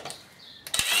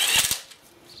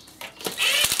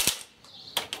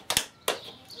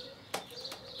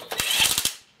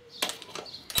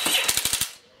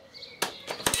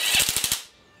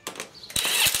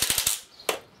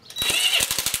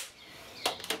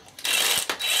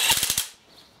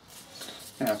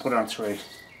 And I'll put it on 3.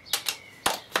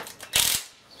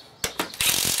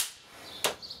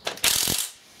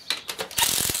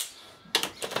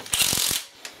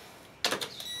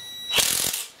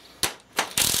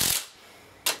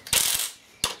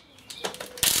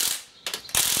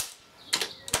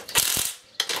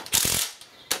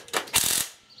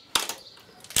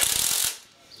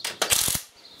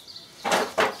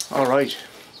 Alright,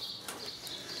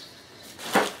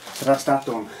 so that's that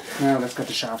done. Now let's get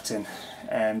the shafts in.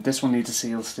 This one needs a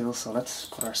seal still, so let's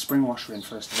put our spring washer in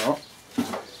first of all.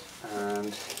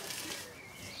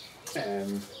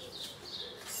 And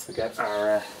we get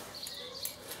our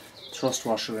thrust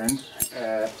washer in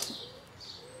the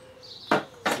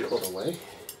other way.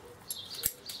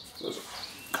 Those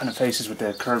kind of faces with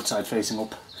the curved side facing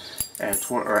up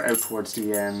or out towards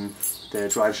the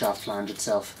drive shaft flange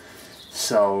itself.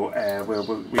 So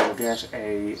we'll get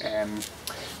a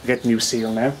get new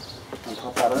seal now and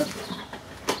pop that in.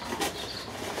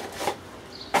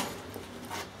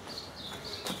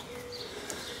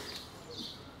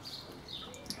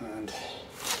 And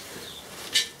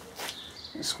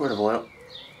a squirt of oil.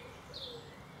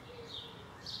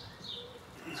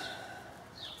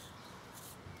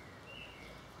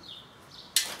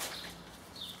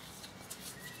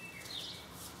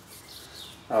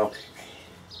 Okay.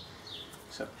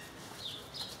 So,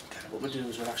 what we'll do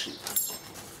is we'll actually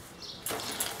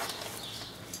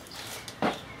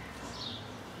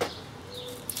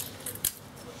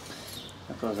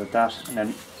that goes like that, and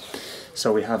then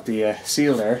so we have the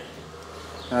seal there,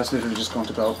 and that's literally just going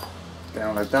to go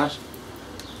down like that,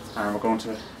 and we're going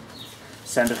to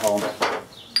send it home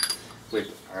with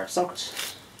our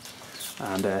socket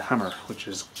and a hammer, which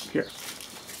is here.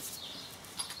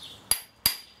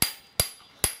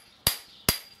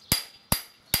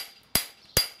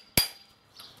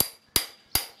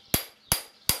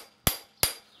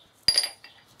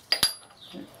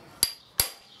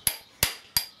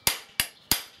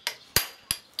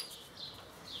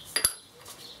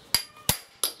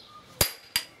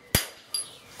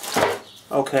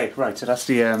 Okay, right, so that's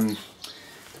the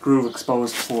groove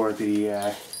exposed for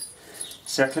the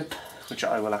circlip, which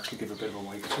I will actually give a bit of a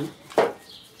wipe to.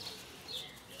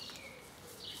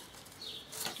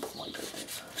 Wipe it there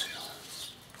too.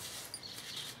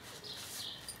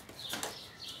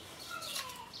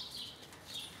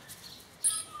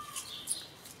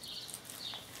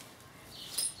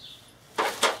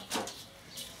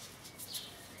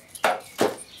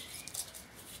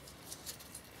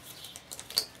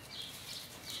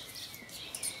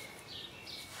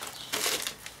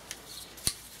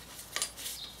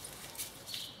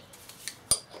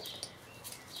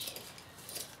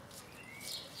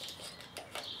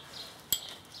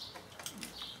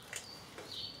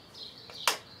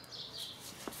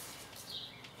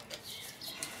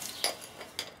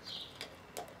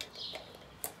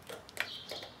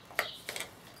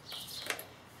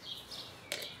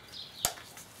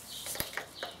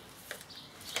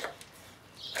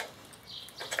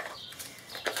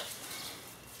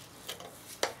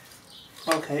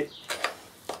 Okay,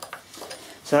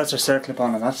 so that's our circlip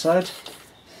on that side,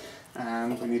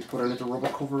 and we need to put our little rubber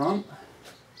cover on.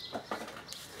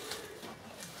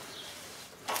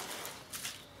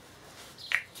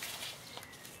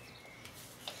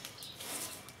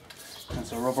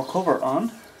 That's our rubber cover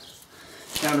on.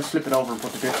 Now let's flip it over and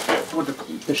put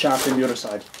the shaft in the other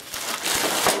side.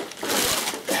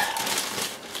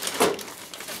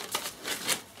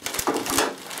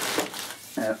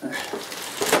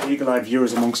 Eagle-eyed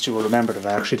viewers amongst you will remember that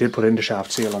I actually did put in the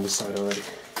shaft seal on this side already.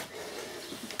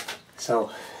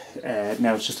 So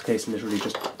now it's just a case of literally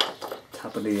just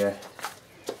tapping the it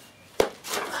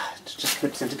just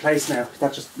clips into place now.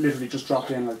 That just literally just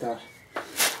dropped in like that.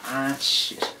 Ah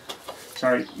shit.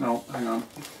 Sorry, no, hang on.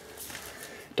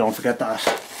 Don't forget that.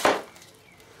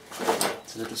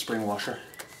 It's a little spring washer.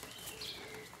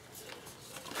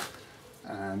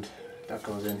 And that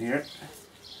goes in here.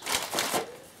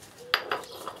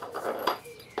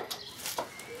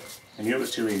 I knew it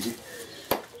was too easy.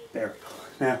 There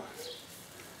we go. Now,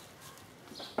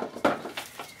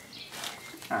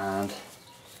 and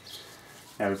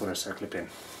now we put our circlip in.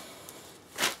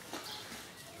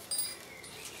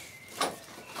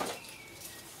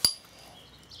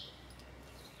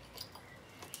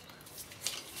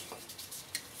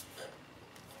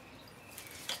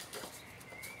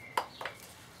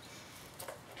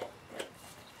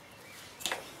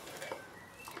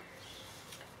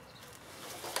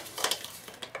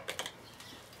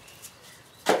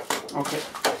 Okay,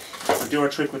 we'll do our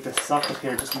trick with the socket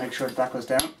here just to make sure that goes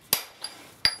down.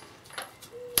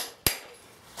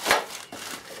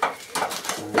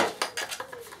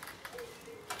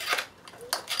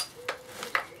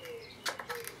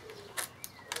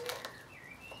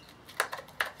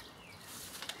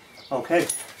 Okay,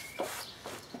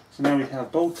 so now we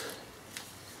have both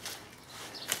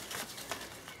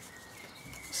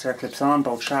circlips on,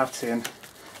 both shafts in,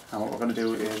 and what we're going to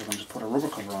do is we're going to just put a rubber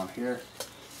cover on here.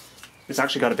 It's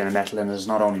actually got a bit of metal in it, it's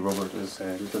not only rubber, there's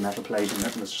a little metal plate in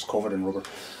it and it's just covered in rubber.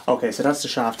 Okay, so that's the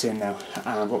shaft in now,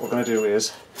 and what we're going to do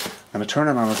is, I'm going to turn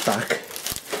it on its back,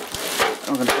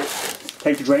 I'm going to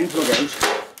take the drain plug out,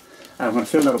 and I'm going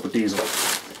to fill that up with diesel.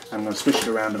 I'm going to swish it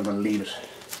around and I'm going to leave it.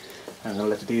 And I'm going to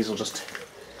let the diesel just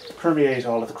permeate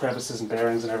all of the crevices and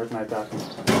bearings and everything like that,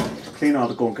 clean all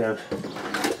the gunk out.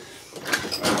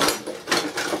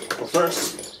 But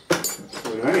first,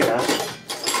 before we do any of that,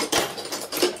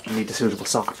 I need the suitable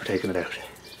socket for taking it out.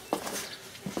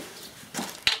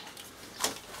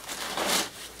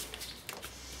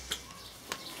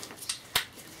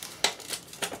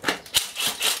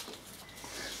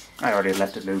 I already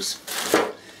left it loose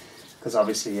because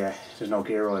obviously there's no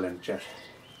gear oil in it yet.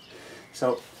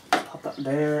 So pop that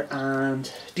there,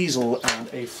 and diesel and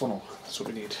a funnel. That's what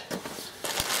we need.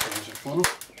 There's your funnel.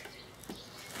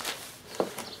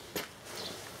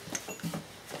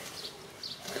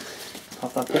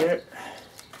 Pop that there.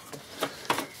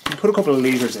 And put a couple of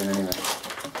litres in anyway.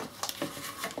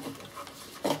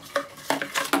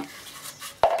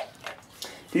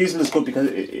 Diesel is good because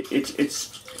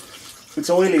it's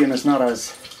oily and it's not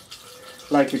as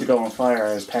likely to go on fire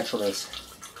as petrol is.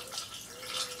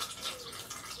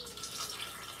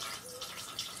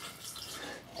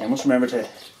 You must remember to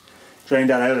drain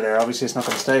that out of there. Obviously it's not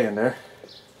going to stay in there.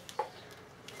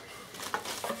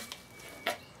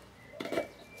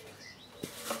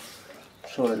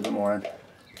 Show a little bit more in.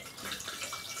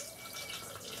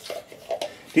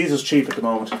 Diesel's cheap at the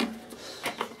moment.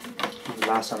 The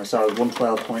last time I saw it was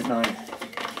 €1.12.9.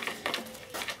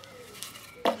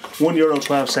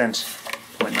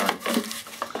 €1.12.9.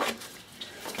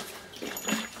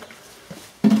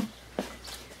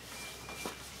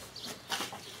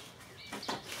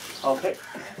 Okay,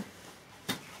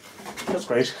 that's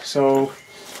great. So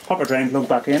pop our drain plug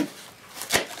back in and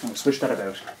we'll switch that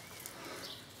about.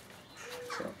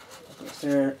 So that goes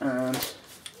there, and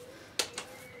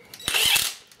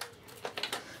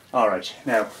alright,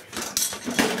 now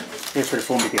here's where the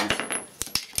fun begins.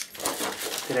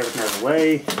 Get everything out of the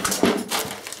way.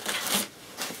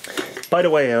 By the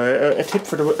way, a tip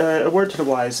for a word to the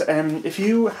wise. If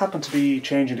you happen to be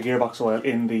changing the gearbox oil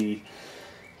in the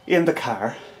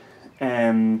car,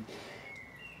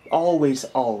 always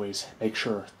make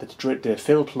sure that the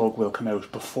fill plug will come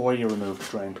out before you remove the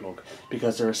drain plug,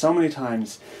 because there are so many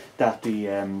times that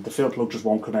the fill plug just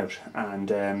won't come out,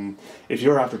 and if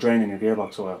you're after draining your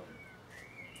gearbox oil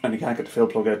and you can't get the fill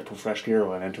plug out to put fresh gear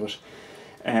oil into it,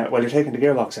 well, you're taking the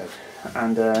gearbox out,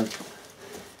 and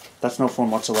that's no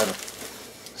fun whatsoever.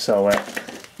 So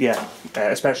yeah,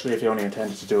 especially if you only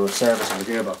intended to do a service on the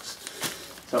gearbox.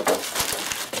 So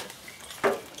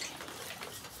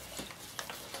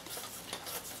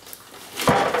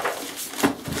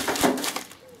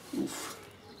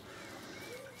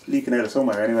leaking out of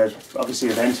somewhere anyway. Obviously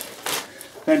a vent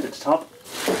at the top.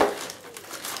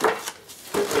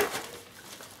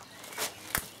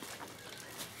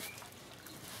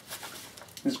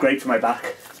 It's great for my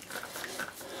back.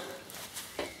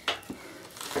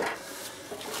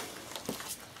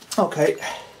 Okay,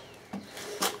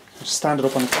 just stand it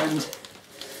up on the end.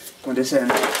 On this end,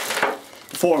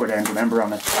 the forward end, remember,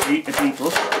 on a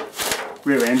Beetle,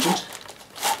 rear engined.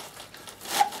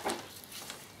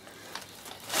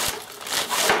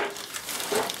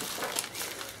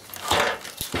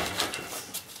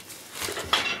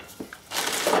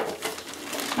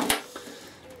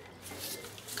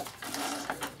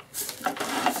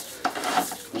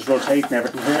 Just rotating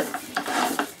everything here.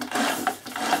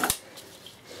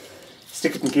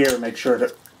 Stick it in gear and make sure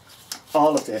that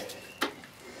all of the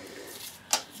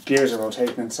gears are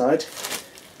rotating inside.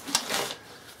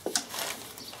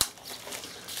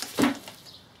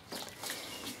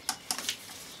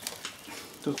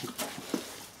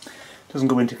 Doesn't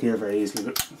go into gear very easily,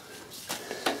 but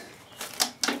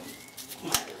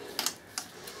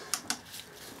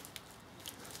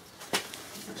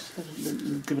just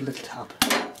give it a little tap.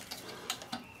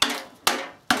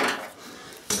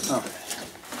 Okay.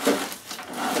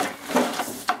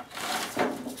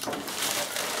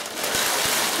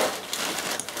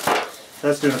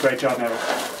 That's doing a great job now.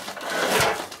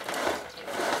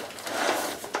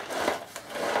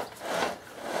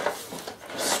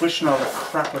 Swishing all the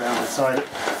crap around inside it.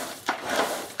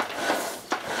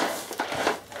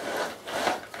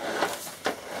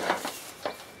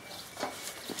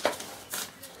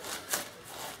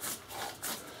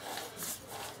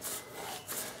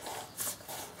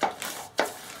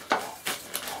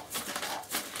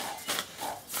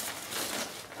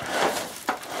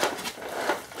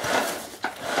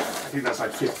 I think that's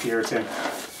like 5th gear it's in.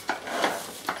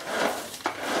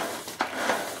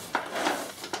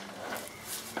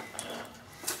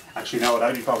 Actually no,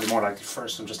 that'd be probably more like the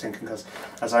first. I'm just thinking because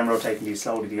as I'm rotating these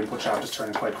slowly, the input shaft is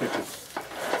turning quite quickly.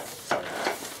 Sorry.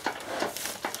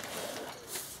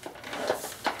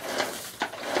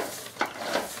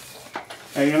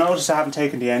 Now you'll notice I haven't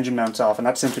taken the engine mounts off, and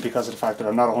that's simply because of the fact that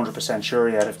I'm not 100% sure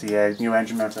yet if the new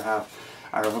engine mounts I have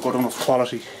are of a good enough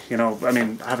quality. You know, I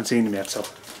mean, I haven't seen them yet, so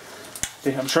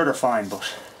I'm sure they're fine,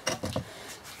 but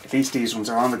at least these ones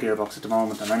are on the gearbox at the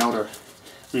moment, and I know they're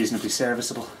reasonably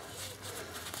serviceable.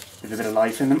 There's a bit of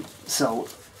life in them, so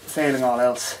failing all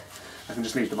else, I can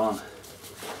just leave them on.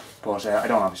 But I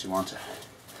don't obviously want to.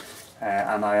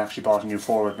 And I actually bought a new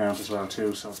forward mount as well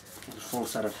too, so a full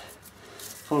set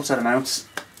of mounts.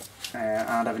 And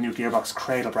I have a new gearbox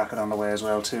cradle bracket on the way as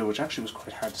well too, which actually was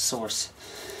quite hard to source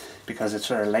because it's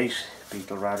a late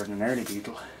Beetle rather than an early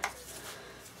Beetle.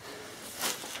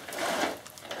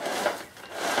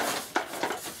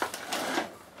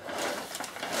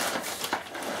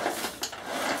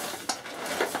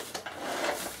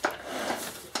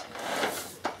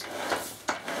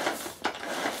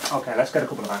 Okay, let's get a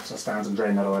couple of axle stands and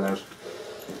drain that oil out.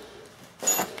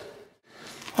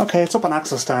 Okay, it's up on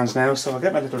axle stands now, so I'll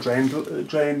get my little drain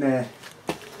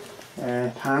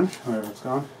pan, wherever it's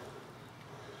gone.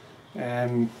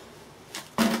 Drain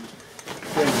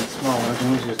it small, I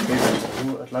can use it bigger,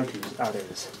 so I'd like to use, there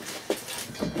it is.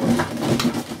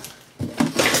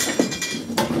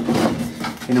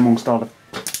 In amongst all the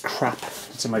crap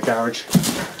that's in my garage.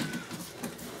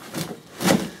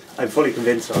 I'm fully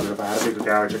convinced that if I had a bigger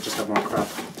garage I'd just have more crap.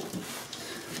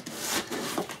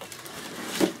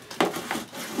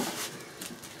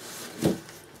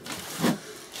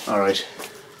 Alright,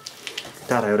 get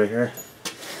that out of here.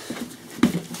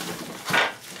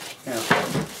 Now,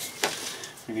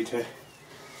 we need to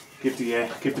give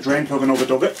the drain plug another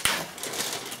dugget.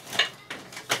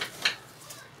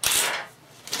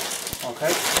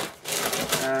 Okay,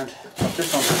 and put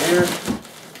this onto here.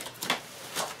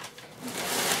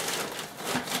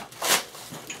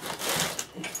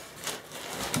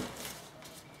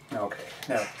 Okay,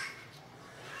 now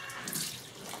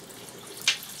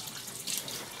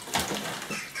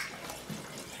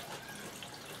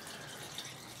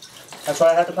that's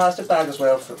why I had the plastic bag as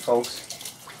well, for folks.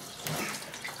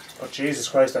 But Jesus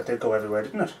Christ, that did go everywhere,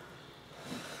 didn't it?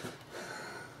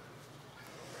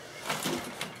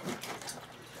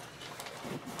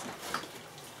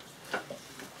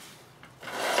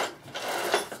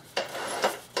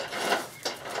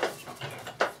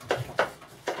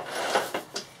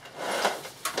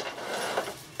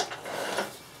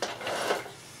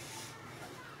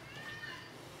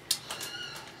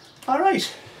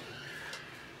 Alright,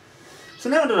 so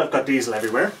now that I've got diesel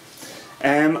everywhere,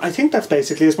 I think that's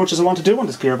basically as much as I want to do on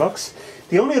this gearbox.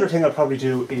 The only other thing I'll probably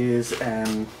do is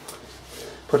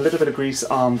put a little bit of grease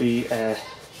on the,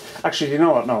 actually, you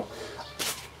know what, no.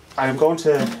 I'm going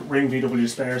to ring VW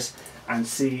Spares and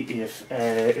see if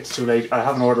it's too late. I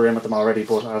have an order in with them already,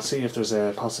 but I'll see if there's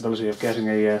a possibility of getting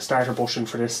a starter bushing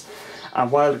for this. And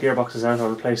while the gearbox is out,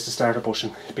 I'll replace the starter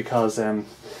bushing, because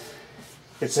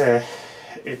it's a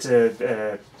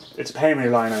pain when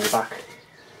you're lying on your back,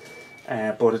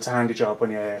 but it's a handy job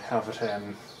when you have it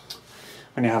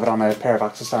on a pair of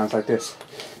axle stands like this.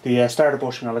 The starter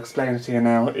bushing, I'll explain it to you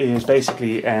now, is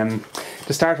basically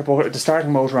the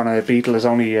starting motor on a Beetle is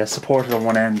only supported on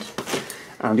one end,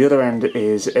 and the other end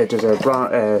is there's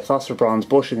a phosphor bronze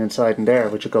bushing inside in there,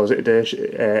 which it goes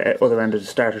the other end of the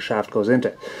starter shaft goes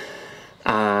into,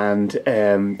 and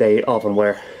they often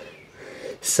wear.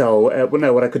 So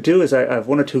now what I could do is I have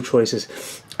one or two choices.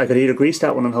 I could either grease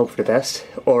that one and hope for the best,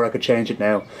 or I could change it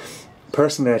now.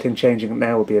 Personally, I think changing it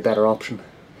now would be a better option.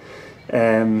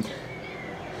 Well,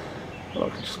 I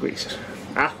can just grease it.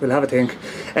 We'll have a think.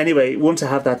 Anyway, once I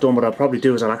have that done, what I'll probably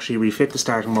do is I'll actually refit the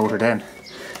starting motor then,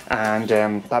 and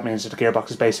that means that the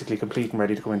gearbox is basically complete and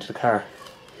ready to go into the car.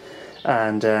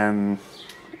 And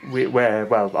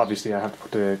well, obviously I have to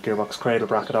put the gearbox cradle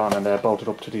bracket on and bolt it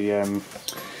up to the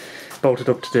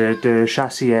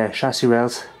chassis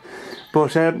rails.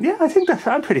 But yeah, I think that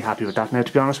I'm pretty happy with that now,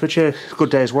 to be honest with you. Good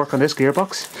day's work on this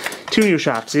gearbox. 2 new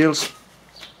shaft seals,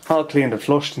 all cleaned and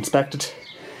flushed, inspected.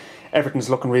 Everything's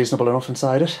looking reasonable enough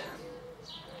inside it.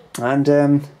 And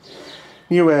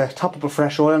new top up of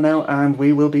fresh oil now, and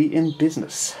we will be in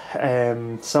business.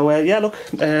 So yeah, look,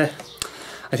 I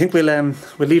think we'll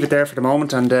leave it there for the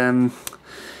moment, and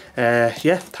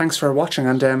yeah, thanks for watching,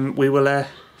 and we will.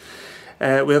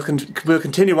 We'll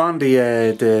continue on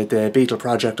the BEETLE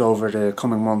project over the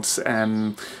coming months.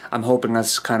 I'm hoping,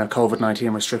 as kind of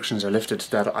COVID-19 restrictions are lifted,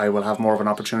 that I will have more of an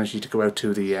opportunity to go out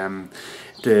to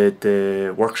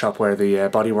the workshop where the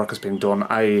bodywork is being done.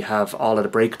 I have all of the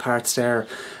brake parts there,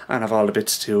 and have all the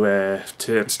bits to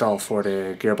install for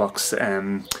the gearbox.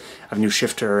 I have new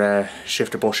shifter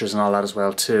bushes and all that as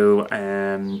well too.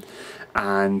 And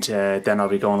then I'll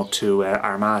be going up to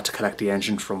Armagh to collect the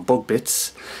engine from Bug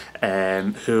Bits,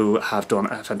 who have done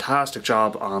a fantastic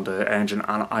job on the engine,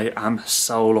 and I am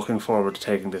so looking forward to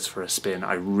taking this for a spin.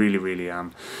 I really, really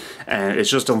am. It's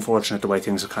just unfortunate the way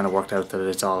things have kind of worked out, that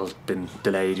it's all been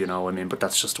delayed, you know. I mean, but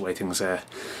that's just the way things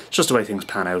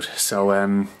pan out. So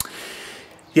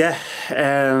yeah,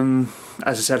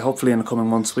 as I said, hopefully in the coming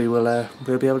months we'll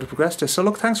be able to progress this. So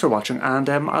look, thanks for watching, and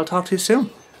I'll talk to you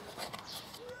soon.